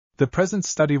The present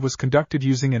study was conducted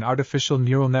using an artificial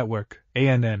neural network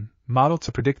 (ANN) model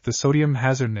to predict the sodium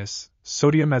hazardness,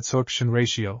 sodium adsorption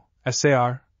ratio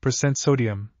 (SAR), percent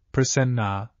sodium, percent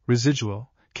Na,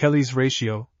 residual, Kelly's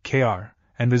ratio (Kr),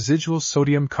 and residual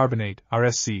sodium carbonate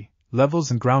 (RSC) levels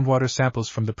in groundwater samples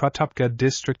from the Pratapgarh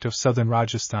district of southern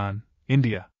Rajasthan,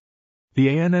 India. The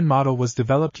ANN model was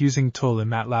developed using TUL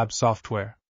and MATLAB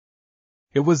software.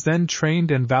 It was then trained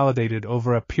and validated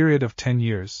over a period of 10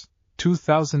 years,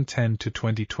 2010 to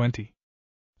 2020.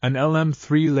 An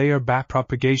LM3-layer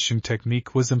backpropagation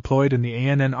technique was employed in the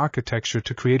ANN architecture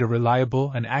to create a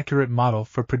reliable and accurate model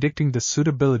for predicting the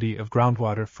suitability of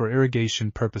groundwater for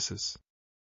irrigation purposes.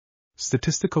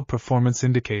 Statistical performance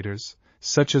indicators,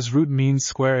 such as root mean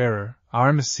square error,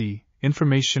 RMSE,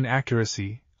 information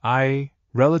accuracy, IA,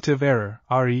 relative error,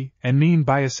 RE, and mean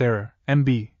bias error,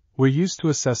 MB, were used to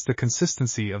assess the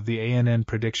consistency of the ANN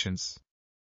predictions.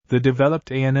 The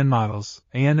developed ANN models,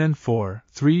 ANN4,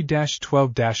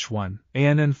 3-12-1,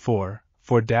 ANN4,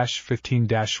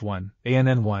 4-15-1,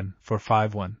 ANN1,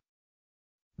 4-5-1.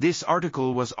 This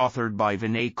article was authored by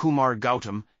Vinay Kumar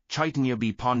Gautam, Chaitanya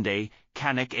B. Pande,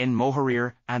 Kanak N.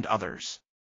 Moharir, and others.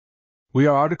 We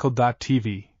are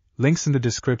article.tv, links in the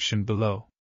description below.